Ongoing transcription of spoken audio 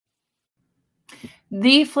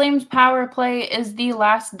The Flames power play is the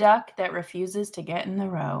last duck that refuses to get in the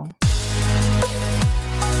row.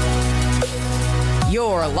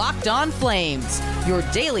 You're Locked On Flames, your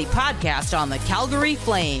daily podcast on the Calgary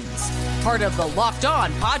Flames. Part of the Locked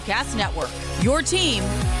On Podcast Network, your team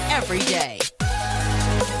every day.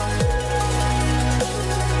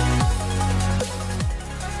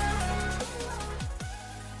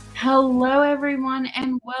 Hello, everyone,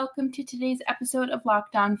 and welcome to today's episode of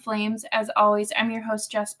Locked On Flames. As always, I'm your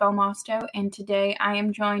host, Jess Belmosto, and today I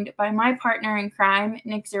am joined by my partner in crime,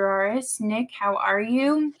 Nick Zeraris. Nick, how are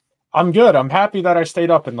you? I'm good. I'm happy that I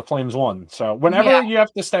stayed up and the Flames won. So whenever you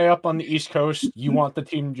have to stay up on the East Coast, you want the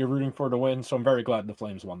team you're rooting for to win. So I'm very glad the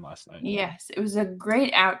Flames won last night. Yes, it was a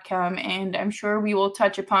great outcome, and I'm sure we will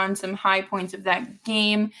touch upon some high points of that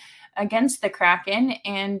game against the Kraken.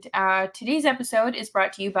 And today's episode is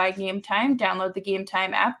brought to you by Game Time. Download the Game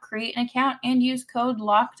Time app, create an account, and use code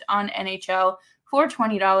LOCKEDONNHL for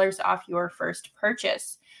 $20 off your first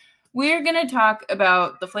purchase. We're going to talk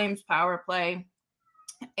about the Flames power play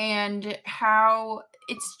and how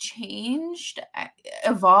it's changed,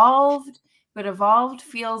 evolved, but evolved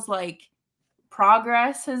feels like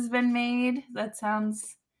progress has been made. That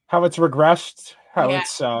sounds... How it's regressed, how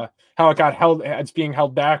it got held, it's being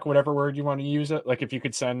held back, whatever word you want to use it. Like if you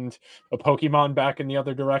could send a Pokemon back in the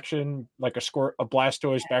other direction, like a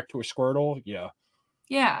Blastoise back to a Squirtle.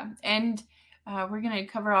 Yeah. And we're going to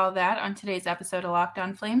cover all that on today's episode of Locked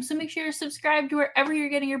On Flames. So make sure you're subscribed wherever you're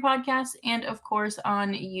getting your podcasts and, of course,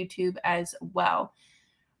 on YouTube as well.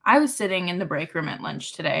 I was sitting in the break room at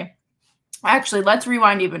lunch today. Actually, let's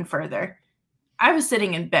rewind even further. I was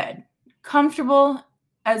sitting in bed, comfortable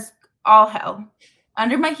as all hell,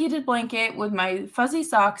 under my heated blanket with my fuzzy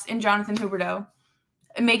socks and Jonathan Huberdeau.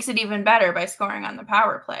 It makes it even better by scoring on the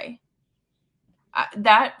power play.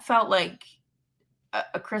 That felt like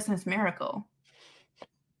a Christmas miracle.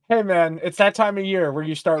 Hey, man, it's that time of year where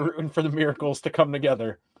you start rooting for the miracles to come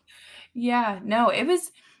together. Yeah, no, it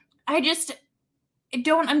was... I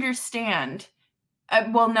don't understand.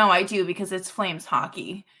 Well, no, I do, because it's Flames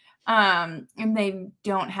hockey. And they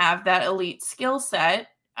don't have that elite skill set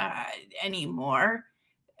anymore.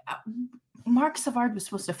 Mark Savard was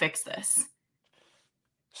supposed to fix this.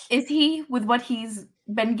 Is he, with what he's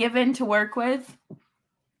been given to work with?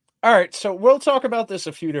 All right, so we'll talk about this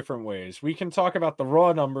a few different ways. We can talk about the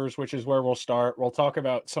raw numbers, which is where we'll start. We'll talk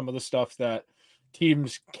about some of the stuff that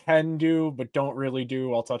teams can do but don't really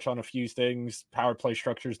do. I'll touch on a few things, power play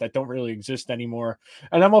structures that don't really exist anymore.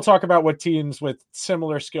 And then we'll talk about what teams with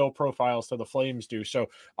similar skill profiles to the Flames do. So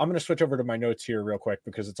I'm going to switch over to my notes here real quick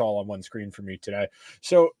because it's all on one screen for me today.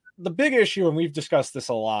 So the big issue, and we've discussed this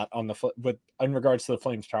a lot in regards to the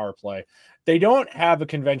Flames power play, they don't have a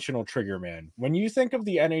conventional trigger man. When you think of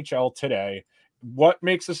the NHL today, what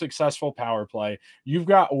makes a successful power play? You've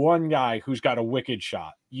got one guy who's got a wicked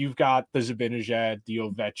shot. You've got the Zibanejad, the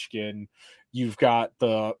Ovechkin. You've got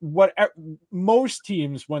most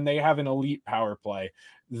teams, when they have an elite power play,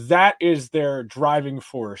 that is their driving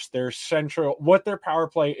force, their central, what their power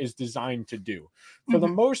play is designed to do. For the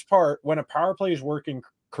most part, when a power play is working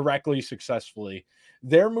correctly, successfully,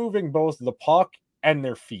 they're moving both the puck and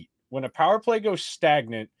their feet. When a power play goes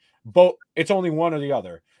stagnant, it's only one or the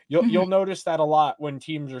other. You'll notice that a lot when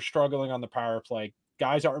teams are struggling on the power play.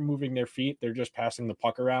 Guys aren't moving their feet. They're just passing the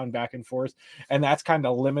puck around back and forth. And that's kind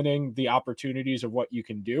of limiting the opportunities of what you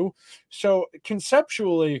can do. So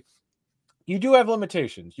conceptually, you do have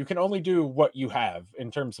limitations. You can only do what you have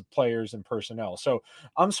in terms of players and personnel. So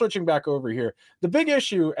I'm switching back over here. The big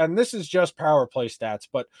issue, and this is just power play stats,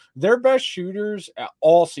 but their best shooters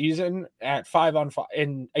all season at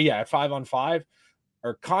 5-on-5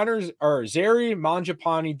 are Zary,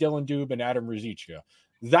 Mangiapane, Dylan Dube, and Adam Ruzicka.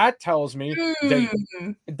 That tells me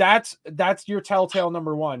that's your telltale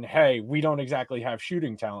number one. Hey, we don't exactly have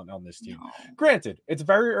shooting talent on this team. No. Granted, it's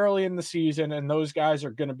very early in the season, and those guys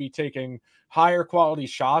are going to be taking higher quality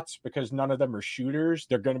shots because none of them are shooters.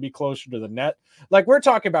 They're going to be closer to the net. Like, we're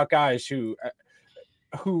talking about guys who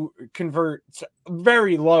convert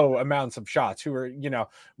very low amounts of shots, who are,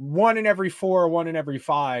 1 in every 4, 1 in every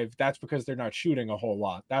 5. That's because they're not shooting a whole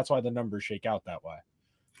lot. That's why the numbers shake out that way.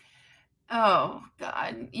 Oh,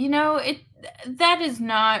 God. That is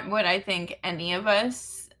not what I think any of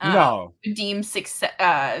us deem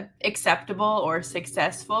acceptable or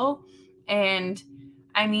successful. And,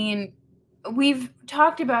 I mean, we've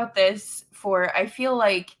talked about this for, I feel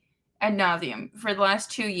like, ad nauseum for the last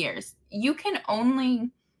 2 years. You can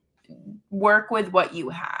only work with what you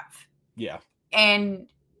have. Yeah. And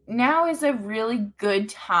now is a really good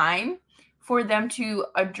time for them to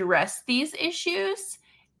address these issues,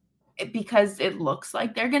 because it looks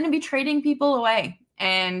like they're going to be trading people away.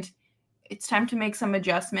 and it's time to make some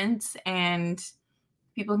adjustments, and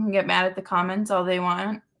people can get mad at the comments all they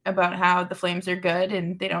want about how the Flames are good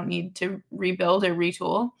and they don't need to rebuild or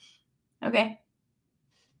retool. Okay.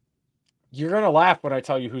 You're going to laugh when I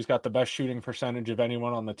tell you who's got the best shooting percentage of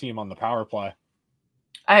anyone on the team on the power play.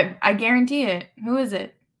 I guarantee it. Who is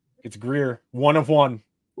it? It's Greer. 1 of 1.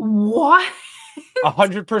 What?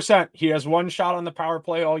 100%. He has one shot on the power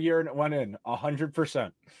play all year and it went in.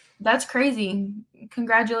 100%. That's crazy.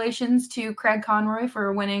 Congratulations to Craig Conroy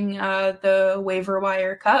for winning the waiver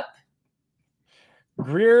wire cup.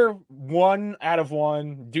 Greer 1 out of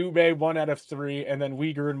 1, Dubé 1 out of 3, and then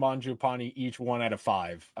Uyghur and Mangiapane each 1 out of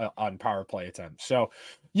 5 on power play attempts. So,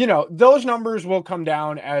 those numbers will come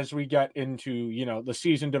down as we get into, the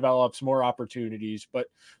season develops, more opportunities, but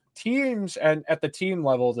teams and at the team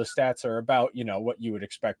level, the stats are about, what you would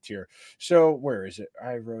expect here. So where is it?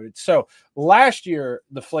 I wrote it. So last year,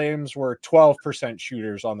 the Flames were 12%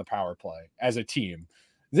 shooters on the power play as a team.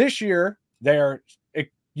 This year,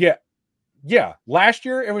 last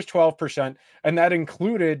year it was 12%, and that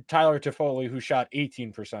included Tyler Toffoli, who shot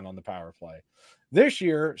 18% on the power play. This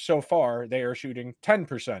year, so far, they are shooting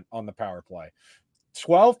 10% on the power play.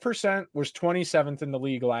 12% was 27th in the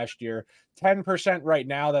league last year. 10% right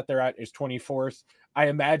now that they're at is 24th. I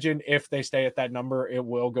imagine if they stay at that number, it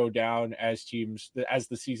will go down as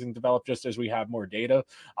the season develops, just as we have more data.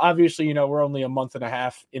 Obviously, we're only a month and a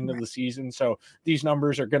half into the season, so these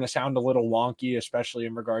numbers are going to sound a little wonky, especially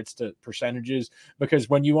in regards to percentages, because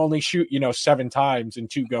when you only shoot, 7 times and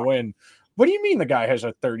 2 go in, what do you mean the guy has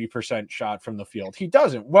a 30% shot from the field? He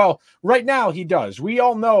doesn't. Well, right now he does. We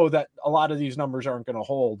all know that a lot of these numbers aren't going to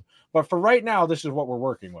hold, but for right now, this is what we're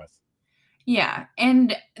working with. Yeah,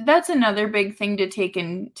 and that's another big thing to take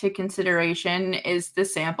into consideration is the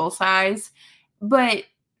sample size. But,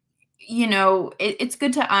 it's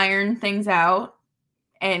good to iron things out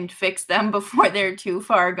and fix them before they're too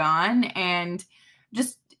far gone. And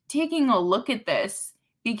just taking a look at this,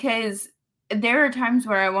 because there are times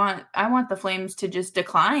where I want the Flames to just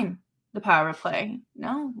decline the power play.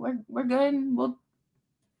 No, we're good.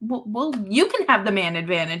 We'll you can have the man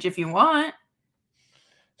advantage if you want.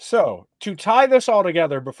 So, to tie this all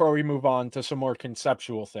together before we move on to some more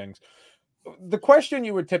conceptual things, the question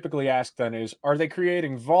you would typically ask then is, are they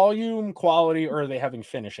creating volume, quality, or are they having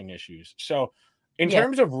finishing issues? So, in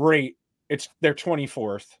terms of rate, they're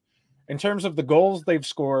 24th. In terms of the goals they've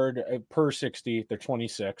scored per 60, they're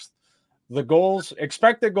 26th. The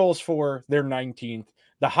expected goals for, they're 19th.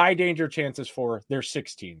 The high danger chances for, they're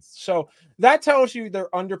 16th. So that tells you they're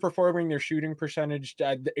underperforming their shooting percentage.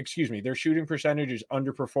 Their shooting percentage is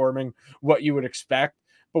underperforming what you would expect.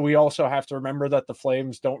 But we also have to remember that the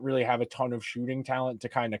Flames don't really have a ton of shooting talent to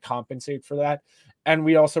kind of compensate for that. And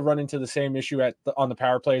we also run into the same issue on the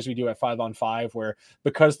power play as we do at 5-on-5, where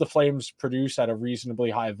because the Flames produce at a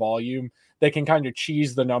reasonably high volume, they can kind of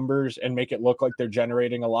cheese the numbers and make it look like they're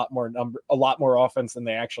generating a lot more offense than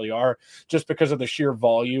they actually are, just because of the sheer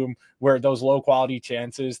volume, where those low quality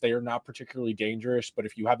chances, they are not particularly dangerous, but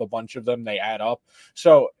if you have a bunch of them, they add up.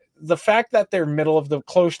 So the fact that they're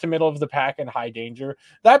close to middle of the pack and high danger,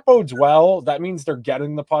 that bodes well. That means they're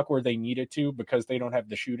getting the puck where they need it to, because they don't have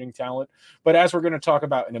the shooting talent. But as we're going to talk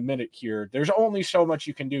about in a minute here, there's only so much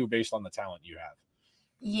you can do based on the talent you have.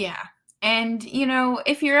 Yeah. And,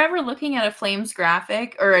 if you're ever looking at a Flames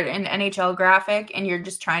graphic or an NHL graphic and you're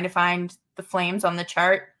just trying to find the Flames on the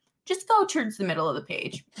chart, just go towards the middle of the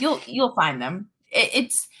page. You'll find them.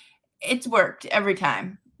 It's worked every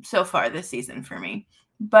time so far this season for me.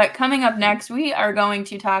 But coming up next, we are going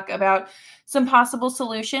to talk about some possible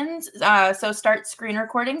solutions. So start screen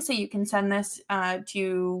recording so you can send this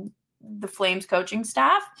to the Flames coaching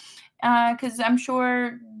staff, because I'm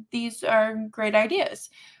sure these are great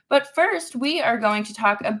ideas. But first, we are going to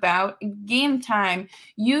talk about Game Time.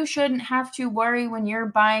 You shouldn't have to worry when you're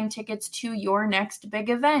buying tickets to your next big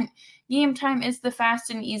event. Game Time is the fast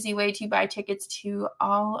and easy way to buy tickets to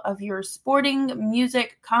all of your sporting,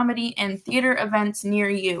 music, comedy, and theater events near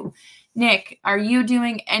you. Nick, are you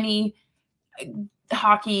doing any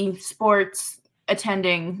hockey sports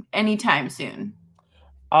attending anytime soon?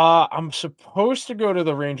 I'm supposed to go to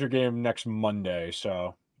the Ranger game next Monday,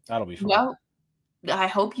 so that'll be fun. Well, I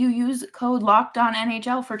hope you use code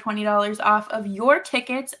LOCKEDONNHL for $20 off of your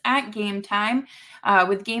tickets at Game Time.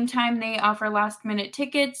 With Game Time, they offer last-minute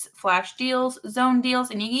tickets, flash deals, zone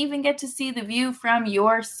deals, and you even get to see the view from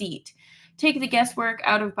your seat. Take the guesswork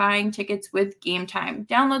out of buying tickets with Game Time.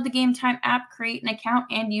 Download the Game Time app, create an account,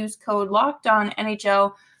 and use code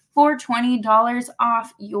LOCKEDONNHL for $20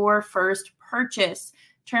 off your first purchase.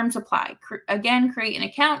 Terms apply. Again, create an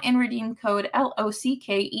account and redeem code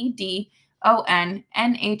LOCKED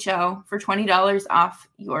NHL for $20 off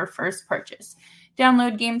your first purchase.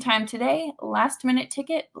 Download Game Time today. Last minute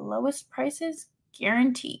ticket, lowest prices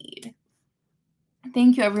guaranteed.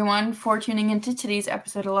 Thank you, everyone, for tuning into today's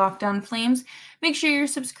episode of Locked On Flames. Make sure you're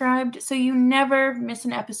subscribed so you never miss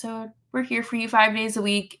an episode. We're here for you 5 days a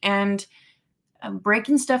week and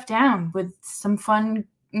breaking stuff down with some fun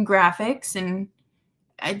graphics and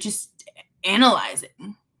just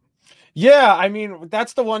analyzing. Yeah, I mean,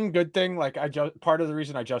 that's the one good thing. Like, part of the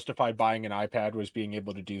reason I justified buying an iPad was being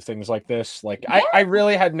able to do things like this. Like, Yeah. I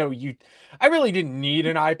really had I really didn't need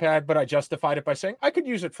an iPad, but I justified it by saying I could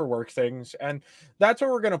use it for work things. And that's what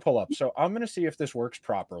we're going to pull up. So I'm going to see if this works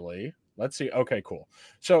properly. Let's see. Okay, cool.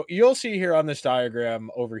 So you'll see here on this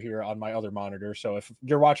diagram over here on my other monitor. So if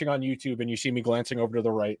you're watching on YouTube and you see me glancing over to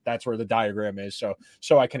the right, that's where the diagram is.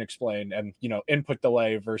 So I can explain and, input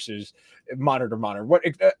delay versus monitor. What?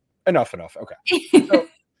 Enough. Okay. So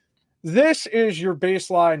this is your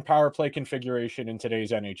baseline power play configuration in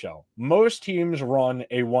today's NHL. Most teams run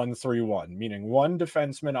a 1-3-1, meaning one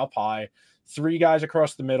defenseman up high, three guys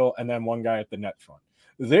across the middle, and then one guy at the net front.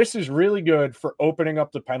 This is really good for opening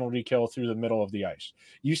up the penalty kill through the middle of the ice.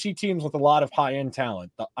 You see teams with a lot of high-end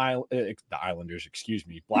talent, the Islanders,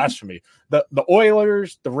 blasphemy, the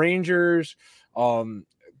Oilers, the Rangers,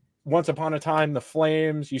 once upon a time, the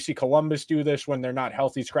Flames. You see Columbus do this when they're not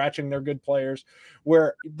healthy, scratching their good players,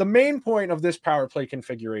 where the main point of this power play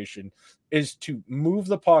configuration is to move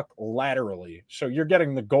the puck laterally. So you're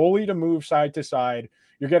getting the goalie to move side to side.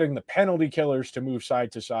 You're getting the penalty killers to move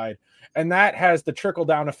side to side. And that has the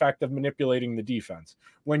trickle-down effect of manipulating the defense.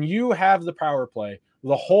 When you have the power play,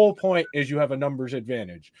 the whole point is you have a numbers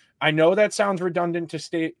advantage. I know that sounds redundant to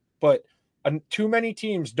state, but too many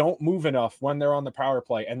teams don't move enough when they're on the power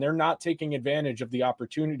play, and they're not taking advantage of the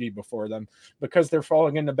opportunity before them because they're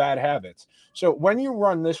falling into bad habits. So when you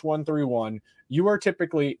run this 1-3-1, you are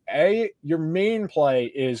typically your main play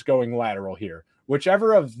is going lateral here.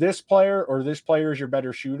 Whichever of this player or this player is your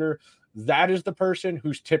better shooter, that is the person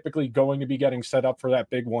who's typically going to be getting set up for that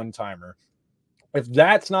big one-timer. If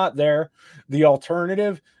that's not there, the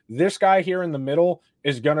alternative, this guy here in the middle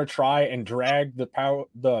is going to try and drag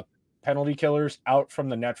the penalty killers out from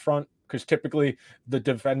the net front, because typically the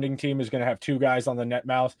defending team is going to have two guys on the net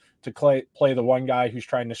mouth to play the one guy who's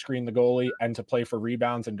trying to screen the goalie and to play for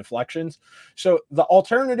rebounds and deflections. So the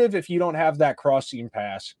alternative, if you don't have that cross seam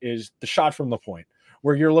pass, is the shot from the point,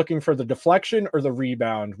 where you're looking for the deflection or the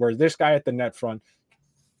rebound, where this guy at the net front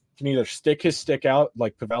can either stick his stick out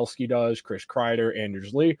like Pavelski does, Chris Kreider,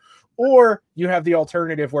 Anders Lee, or you have the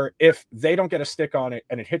alternative where if they don't get a stick on it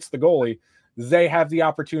and it hits the goalie, they have the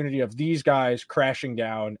opportunity of these guys crashing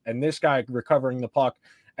down and this guy recovering the puck.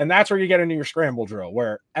 And that's where you get into your scramble drill,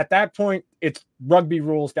 where at that point it's rugby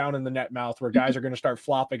rules down in the net mouth, where guys are going to start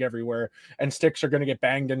flopping everywhere and sticks are going to get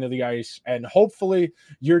banged into the ice. And hopefully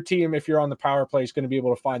your team, if you're on the power play, is going to be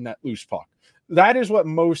able to find that loose puck. That is what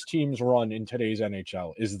most teams run in today's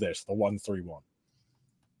NHL, is this, the 1-3-1.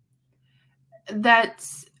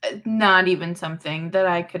 That's not even something that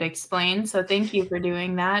I could explain. So thank you for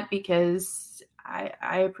doing that, because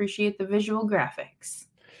I appreciate the visual graphics.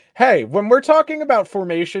 Hey, when we're talking about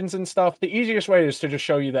formations and stuff, the easiest way is to just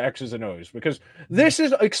show you the X's and O's, because this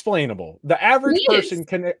is explainable. The average person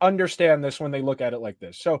can understand this when they look at it like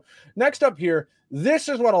this. So next up here, this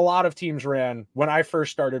is what a lot of teams ran when I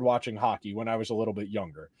first started watching hockey when I was a little bit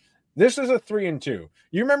younger. This is a 3-2.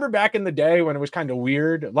 You remember back in the day when it was kind of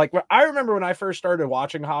weird? Like, I remember when I first started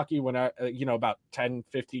watching hockey when I, about 10,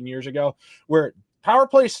 15 years ago, where power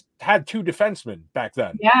plays had two defensemen back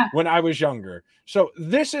then when I was younger. So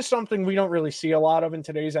this is something we don't really see a lot of in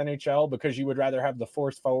today's NHL, because you would rather have the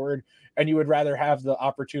fourth forward and you would rather have the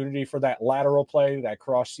opportunity for that lateral play, that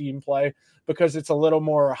cross seam play, because it's a little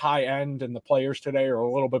more high end and the players today are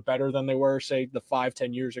a little bit better than they were, say, the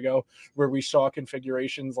 5-10 years ago, where we saw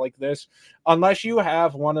configurations like this. Unless you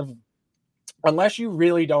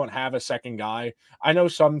really don't have a second guy. I know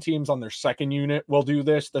some teams on their second unit will do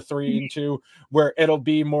this, the 3-2, where it'll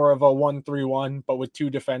be more of a 1-3-1, but with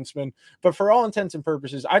two defensemen. But for all intents and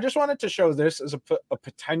purposes, I just wanted to show this as a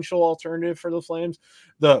potential alternative for the Flames,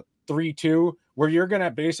 the 3-2, where you're going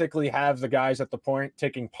to basically have the guys at the point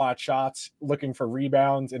taking pot shots, looking for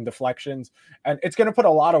rebounds and deflections. And it's going to put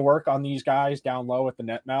a lot of work on these guys down low at the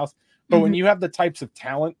net mouth. But when you have the types of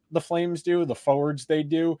talent the Flames do, the forwards they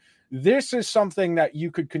do, this is something that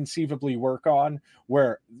you could conceivably work on,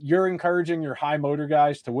 where you're encouraging your high motor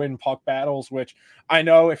guys to win puck battles, which I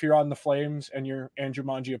know if you're on the Flames and you're Andrew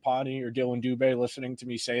Mangiapane or Dylan Dubé listening to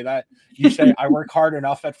me say that, you say, I work hard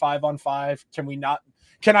enough at 5-on-5.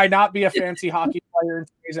 Can I not be a fancy hockey player in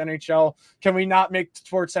today's NHL? Can we not make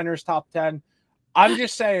SportsCenter's top 10? I'm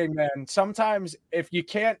just saying, man, sometimes if you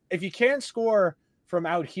can't score from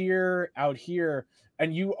out here,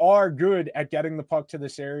 and you are good at getting the puck to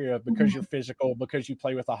this area because you're physical, because you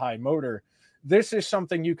play with a high motor, this is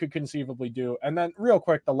something you could conceivably do. And then real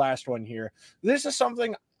quick, the last one here. This is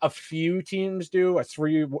something a few teams do, a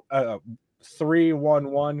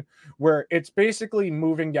 3-1-1, where it's basically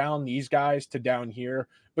moving down these guys to down here.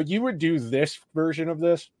 But you would do this version of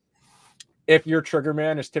this if your trigger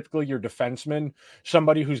man is typically your defenseman,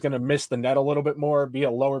 somebody who's going to miss the net a little bit more, be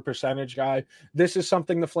a lower percentage guy. This is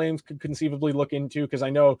something the Flames could conceivably look into, because I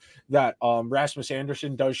know that Rasmus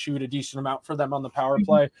Anderson does shoot a decent amount for them on the power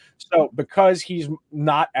play. So because he's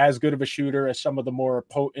not as good of a shooter as some of the more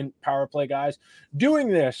potent power play guys, doing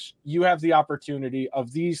this, you have the opportunity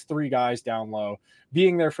of these three guys down low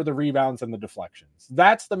being there for the rebounds and the deflections.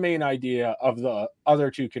 That's the main idea of the other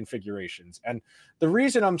two configurations. And the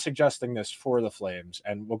reason I'm suggesting this for the Flames,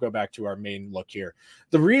 and we'll go back to our main look here,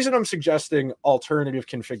 the reason I'm suggesting alternative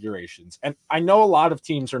configurations, and I know a lot of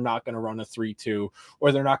teams are not going to run a 3-2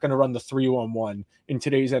 or they're not going to run the 3-1-1 in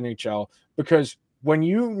today's NHL, because when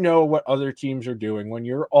you know what other teams are doing, when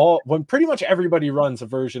pretty much everybody runs a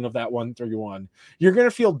version of that 1-3-1, you're going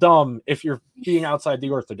to feel dumb if you're being outside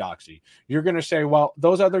the orthodoxy. You're going to say, well,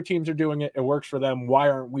 those other teams are doing it. It works for them.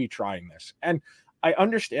 Why aren't we trying this? And I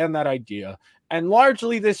understand that idea. And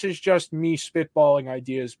largely this is just me spitballing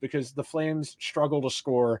ideas because the Flames struggle to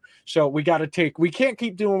score. So we can't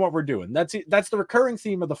keep doing what we're doing. That's the recurring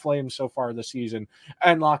theme of the Flames so far this season,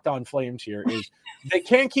 and Locked On Flames here is they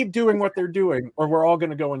can't keep doing what they're doing or we're all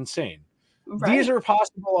going to go insane. Right. These are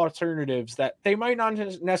possible alternatives that they might not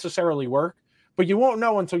necessarily work, but you won't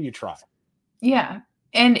know until you try. Yeah.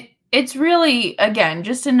 And it's really, again,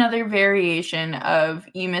 just another variation of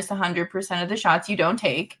you miss 100% of the shots you don't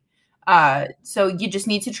take. So you just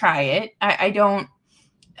need to try it. I don't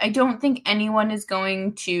think anyone is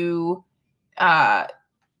going to, I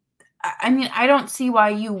don't see why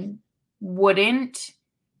you wouldn't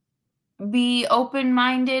be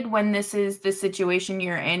open-minded when this is the situation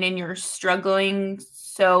you're in and you're struggling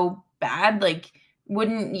so bad. Like,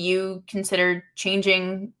 wouldn't you consider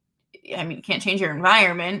changing? I mean, you can't change your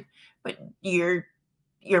environment, but your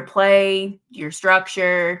play, your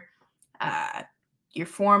structure, your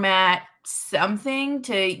format, something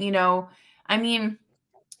to,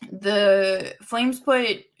 the Flames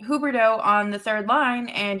put Huberdeau on the third line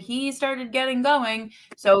and he started getting going.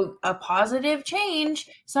 So a positive change,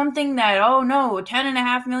 something that, oh no,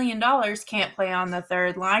 $10.5 million can't play on the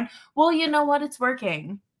third line. Well, you know what? It's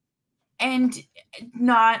working. And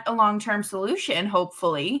not a long-term solution,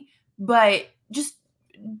 hopefully, but just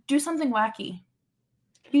do something wacky.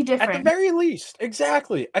 Be different. At the very least,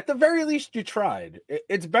 exactly. At the very least, you tried.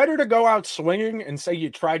 It's better to go out swinging and say you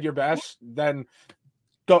tried your best than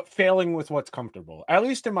failing with what's comfortable, at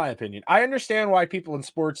least in my opinion. I understand why people in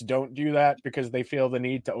sports don't do that, because they feel the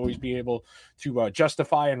need to always be able to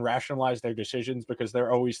justify and rationalize their decisions, because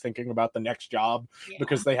they're always thinking about the next job,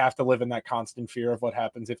 because they have to live in that constant fear of what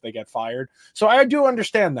happens if they get fired. So I do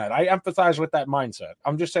understand that. I empathize with that mindset.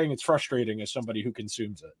 I'm just saying it's frustrating as somebody who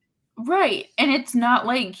consumes it. Right. And it's not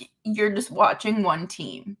like you're just watching one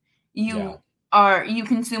team. You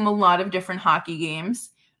consume a lot of different hockey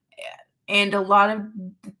games and a lot of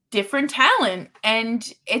different talent. And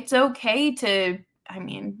it's okay to, I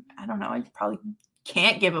don't know, I probably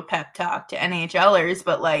can't give a pep talk to NHLers,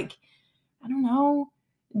 but I don't know,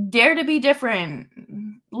 dare to be different,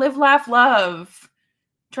 live, laugh, love,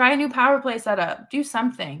 try a new power play setup, do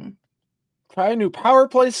something. Try a new power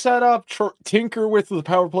play setup, tinker with the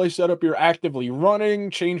power play setup you're actively running,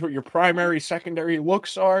 change what your primary, secondary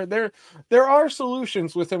looks are. There are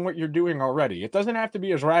solutions within what you're doing already. It doesn't have to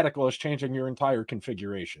be as radical as changing your entire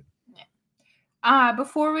configuration.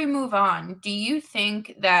 Before we move on, do you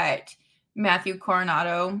think that Matthew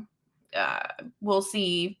Coronato will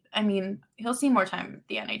see, he'll see more time at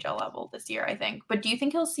the NHL level this year, I think, but do you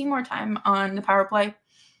think he'll see more time on the power play?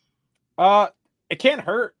 It can't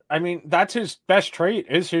hurt. That's his best trait,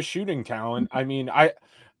 is his shooting talent.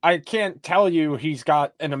 I can't tell you he's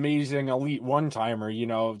got an amazing elite one-timer.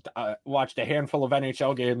 Watched a handful of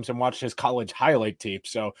NHL games and watched his college highlight tape.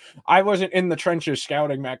 So I wasn't in the trenches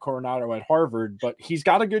scouting Matt Coronato at Harvard, but he's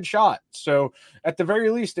got a good shot. So at the very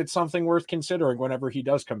least, it's something worth considering whenever he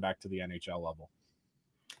does come back to the NHL level.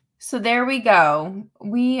 So there we go.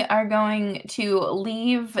 We are going to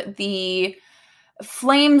leave the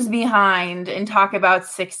Flames behind and talk about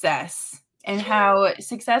success and how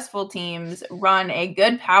successful teams run a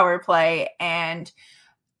good power play and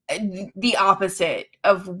the opposite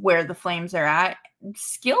of where the Flames are at.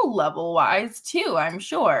 skill level wise too, I'm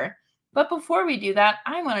sure. But before we do that,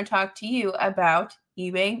 I want to talk to you about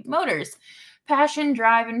eBay Motors. Passion,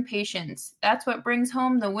 drive, and patience. That's what brings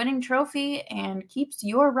home the winning trophy and keeps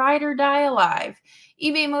your ride or die alive.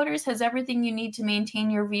 eBay Motors has everything you need to maintain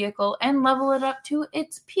your vehicle and level it up to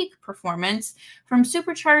its peak performance. From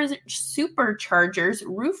superchargers,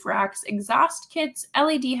 roof racks, exhaust kits,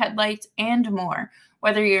 LED headlights, and more.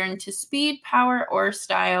 Whether you're into speed, power, or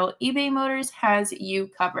style, eBay Motors has you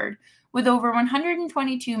covered. With over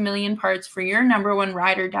 122 million parts for your number one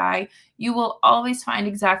ride or die, you will always find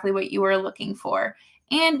exactly what you are looking for.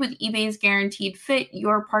 And with eBay's guaranteed fit,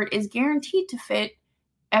 your part is guaranteed to fit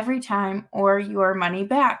every time or your money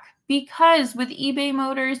back. Because with eBay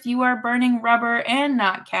Motors, you are burning rubber and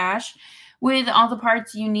not cash. With all the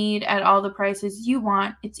parts you need at all the prices you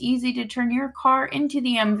want, it's easy to turn your car into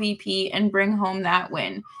the MVP and bring home that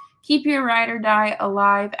win. Keep your ride or die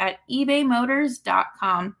alive at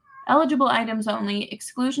ebaymotors.com. Eligible items only.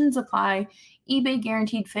 Exclusions apply. eBay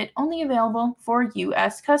guaranteed fit only available for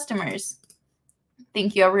U.S. customers.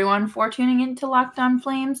 Thank you, everyone, for tuning in to Locked On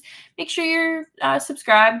Flames. Make sure you're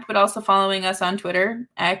subscribed, but also following us on Twitter,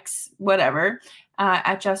 X, whatever,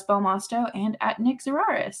 at Jess Belmosto and at Nick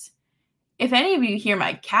Zararis. If any of you hear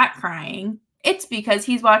my cat crying, it's because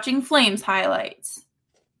he's watching Flames highlights.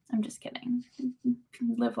 I'm just kidding.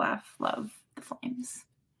 Live, laugh, love the Flames.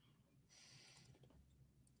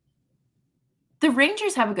 The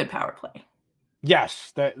Rangers have a good power play.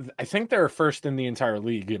 Yes, I think they're first in the entire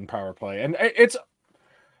league in power play, and it's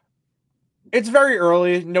very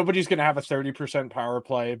early. Nobody's going to have a 30% power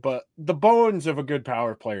play, but the bones of a good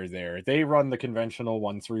power play are there. They run the conventional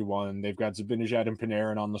 1-3-1. They've got Zibanejad and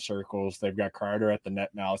Panarin on the circles. They've got Carter at the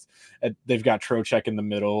net mouth. They've got Trocheck in the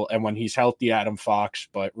middle, and when he's healthy, Adam Fox.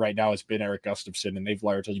 But right now, it's been Eric Gustafsson, and they've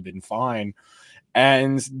largely been fine.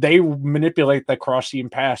 And they manipulate that cross-seam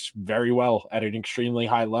pass very well at an extremely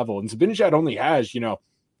high level. And Zibanejad only has,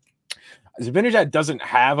 Zibanejad doesn't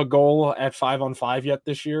have a goal at 5-on-5 yet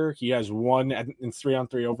this year. He has one in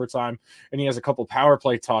 3-on-3 overtime, and he has a couple power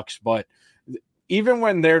play tucks. But even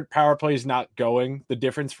when their power play is not going, the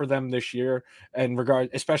difference for them this year, and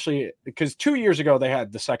especially because 2 years ago they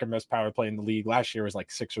had the second best power play in the league. Last year was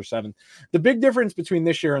like 6 or 7. The big difference between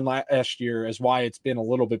this year and last year is why it's been a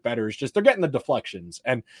little bit better is just they're getting the deflections.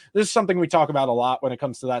 And this is something we talk about a lot when it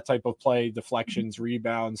comes to that type of play: deflections,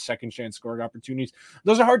 rebounds, second chance scoring opportunities.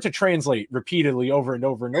 Those are hard to translate repeatedly over and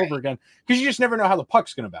over and over again because you just never know how the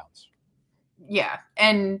puck's going to bounce. Yeah,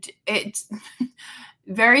 and it's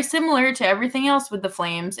very similar to everything else with the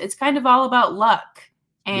Flames. It's kind of all about luck.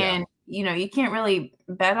 And, you can't really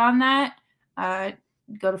bet on that.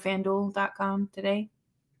 Go to FanDuel.com today.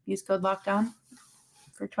 Use code LOCKEDON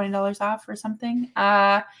for $20 off or something.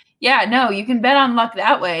 You can bet on luck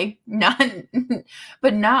that way.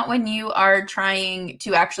 But not when you are trying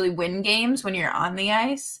to actually win games when you're on the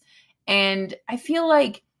ice. And I feel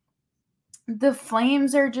like the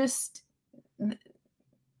Flames are just...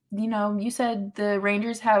 you said the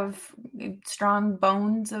Rangers have strong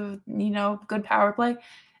bones of, good power play.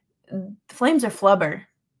 The Flames are flubber.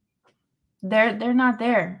 They're not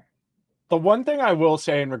there. The one thing I will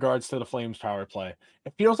say in regards to the Flames power play,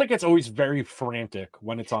 it feels like it's always very frantic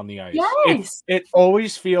when it's on the ice. Yes. It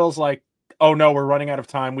always feels like, oh no, we're running out of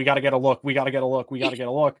time. We got to get a look. We got to get a look. We got to get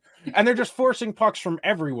a look. And they're just forcing pucks from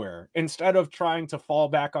everywhere instead of trying to fall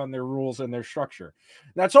back on their rules and their structure.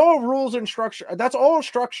 That's all rules and structure. That's all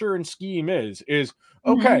structure and scheme is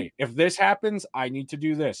okay. If this happens, I need to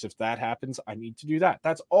do this. If that happens, I need to do that.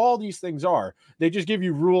 That's all these things are. They just give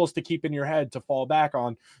you rules to keep in your head to fall back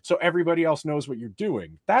on so everybody else knows what you're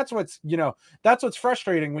doing. That's what's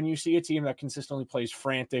frustrating when you see a team that consistently plays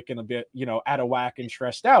frantic and a bit, out of whack and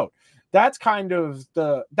stressed out. That's kind of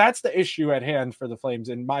the issue at hand for the Flames,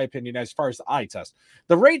 in my opinion, as far as the eye test.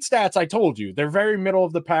 The rate stats, I told you, they're very middle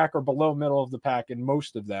of the pack or below middle of the pack in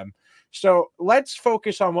most of them. So let's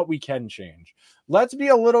focus on what we can change. Let's be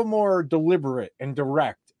a little more deliberate and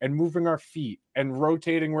direct and moving our feet and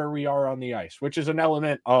rotating where we are on the ice, which is an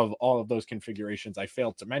element of all of those configurations I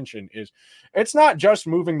failed to mention. It's not just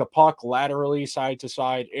moving the puck laterally side to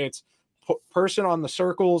side. It's person on the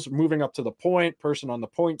circles moving up to the point, person on the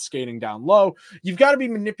point skating down low. You've got to be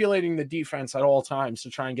manipulating the defense at all times to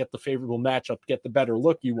try and get the favorable matchup, get the better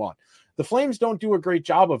look you want. The Flames don't do a great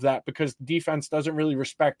job of that because the defense doesn't really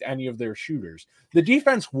respect any of their shooters. The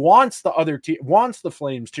defense wants wants the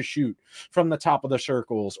Flames to shoot from the top of the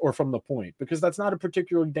circles or from the point because that's not a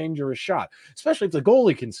particularly dangerous shot, especially if the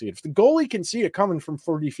goalie can see it. If the goalie can see it coming from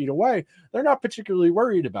 40 feet away, they're not particularly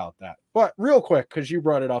worried about that. But real quick, because you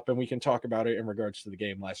brought it up and we can talk about it in regards to the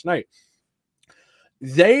game last night.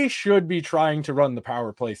 they should be trying to run the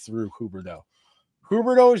power play through Huberdeau.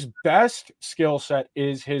 Huberdeau's best skill set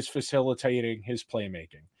is his facilitating, his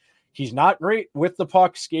playmaking. He's not great with the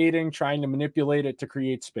puck skating, trying to manipulate it to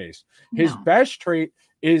create space. His best trait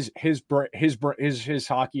is his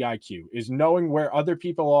hockey IQ, is knowing where other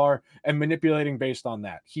people are and manipulating based on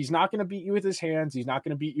that. He's not going to beat you with his hands. He's not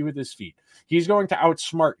going to beat you with his feet. He's going to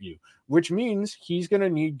outsmart you, which means he's going to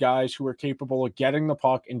need guys who are capable of getting the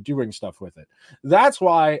puck and doing stuff with it. That's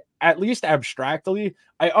why, at least abstractly,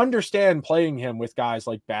 I understand playing him with guys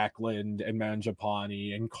like Backlund and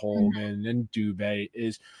Mangiapane and Coleman and Dubé.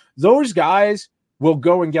 Is those guys will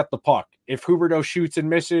go and get the puck. If Huberdeau shoots and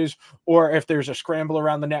misses, or if there's a scramble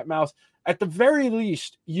around the net mouth, at the very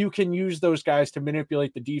least, you can use those guys to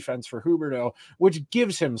manipulate the defense for Huberdeau, which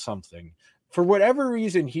gives him something. For whatever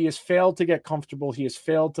reason, he has failed to get comfortable. He has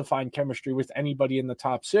failed to find chemistry with anybody in the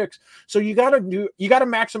top six. So you got to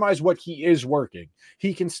maximize what he is working.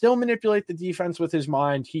 He can still manipulate the defense with his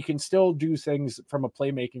mind. He can still do things from a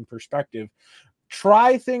playmaking perspective.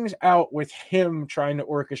 Try things out with him trying to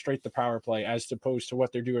orchestrate the power play as opposed to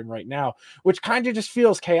what they're doing right now, which kind of just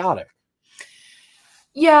feels chaotic.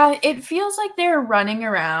 Yeah, it feels like they're running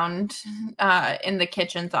around in the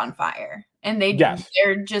kitchen's on fire. And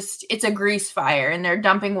they're just, it's a grease fire and they're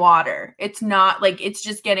dumping water. It's not like, it's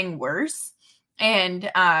just getting worse.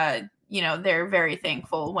 And, they're very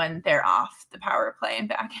thankful when they're off the power play and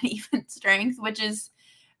back at even strength, which is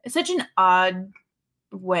such an odd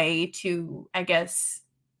way to, I guess,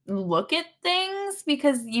 look at things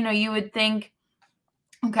because, you would think,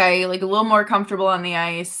 okay, like a little more comfortable on the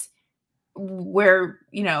ice where,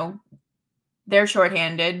 they're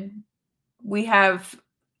shorthanded. We have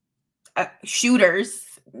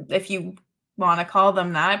shooters, if you want to call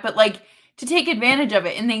them that, but like to take advantage of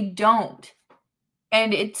it, and they don't.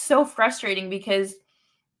 And it's so frustrating because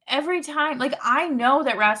every time, like I know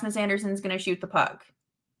that Rasmus Anderson's going to shoot the puck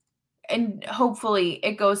and hopefully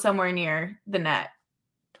it goes somewhere near the net.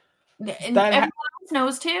 And everyone else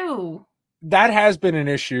knows too. That has been an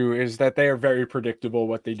issue, is that they are very predictable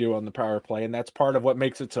what they do on the power play. And that's part of what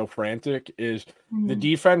makes it so frantic is the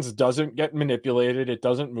defense doesn't get manipulated. It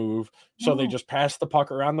doesn't move. So they just pass the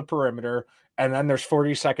puck around the perimeter. And then there's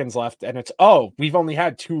 40 seconds left. And it's, we've only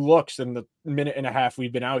had 2 looks in the minute and a half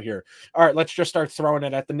we've been out here. All right, let's just start throwing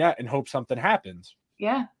it at the net and hope something happens.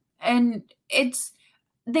 Yeah. And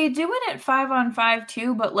they do it at 5-on-5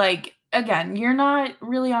 too, but like, again, you're not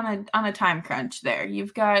really on a time crunch there.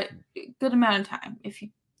 You've got a good amount of time if you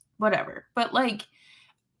whatever. But like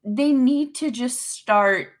they need to just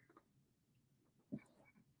start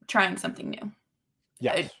trying something new.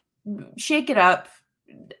 Yes. Shake it up.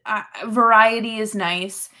 Variety is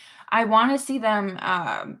nice. I want to see them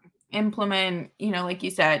implement, like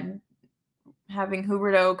you said, having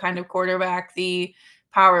Huberdeau kind of quarterback the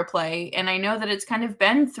power play. And I know that it's kind of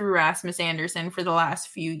been through Rasmus Anderson for the last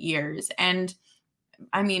few years. And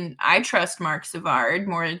I mean, I trust Mark Savard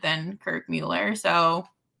more than Kirk Mueller. So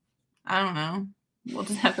I don't know. We'll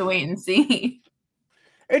just have to wait and see.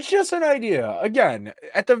 It's just an idea. Again,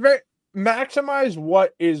 at the very maximize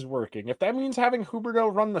what is working. If that means having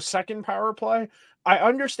Huberdeau run the second power play, I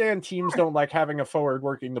understand teams don't like having a forward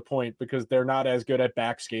working the point because they're not as good at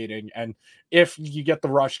back skating. And if you get the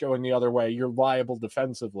rush going the other way, you're liable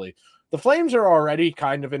defensively. The Flames are already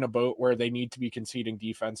kind of in a boat where they need to be conceding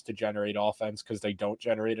defense to generate offense because they don't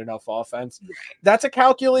generate enough offense. That's a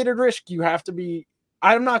calculated risk you have to be.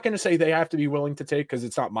 I'm not going to say they have to be willing to take because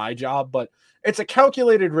it's not my job, but it's a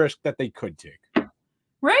calculated risk that they could take.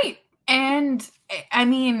 Right. And I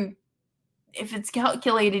mean, if it's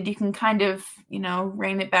calculated, you can kind of,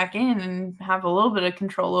 rein it back in and have a little bit of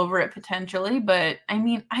control over it potentially. But I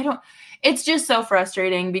mean, it's just so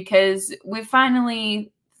frustrating because we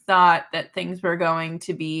finally thought that things were going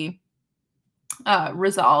to be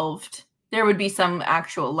resolved. There would be some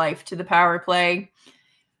actual life to the power play.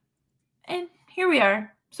 And here we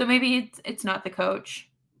are. So maybe it's not the coach.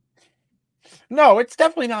 No, it's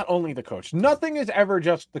definitely not only the coach. Nothing is ever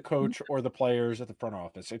just the coach or the players at the front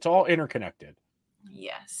office. It's all interconnected.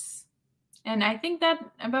 Yes. And I think that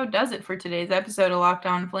about does it for today's episode of Locked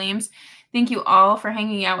On Flames. Thank you all for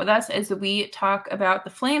hanging out with us as we talk about the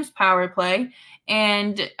Flames power play.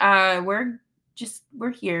 And we're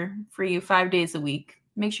here for you 5 days a week.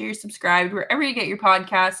 Make sure you're subscribed wherever you get your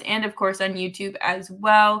podcasts and, of course, on YouTube as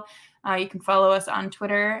well. You can follow us on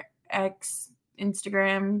Twitter, X,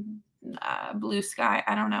 Instagram, Blue Sky,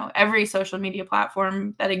 I don't know, every social media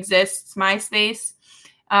platform that exists, MySpace,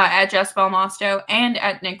 at Jess Belmosto and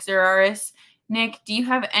at Nick Zeraris. Nick, do you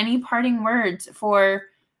have any parting words for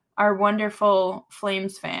our wonderful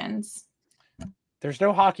Flames fans? There's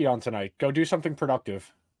no hockey on tonight. Go do something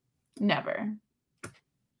productive. Never.